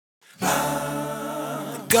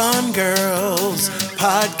Gone Girls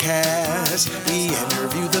podcast. We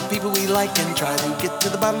interview the people we like and try to get to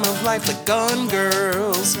the bottom of life. The Gone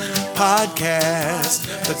Girls podcast.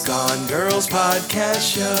 The Gone Girls podcast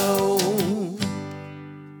show.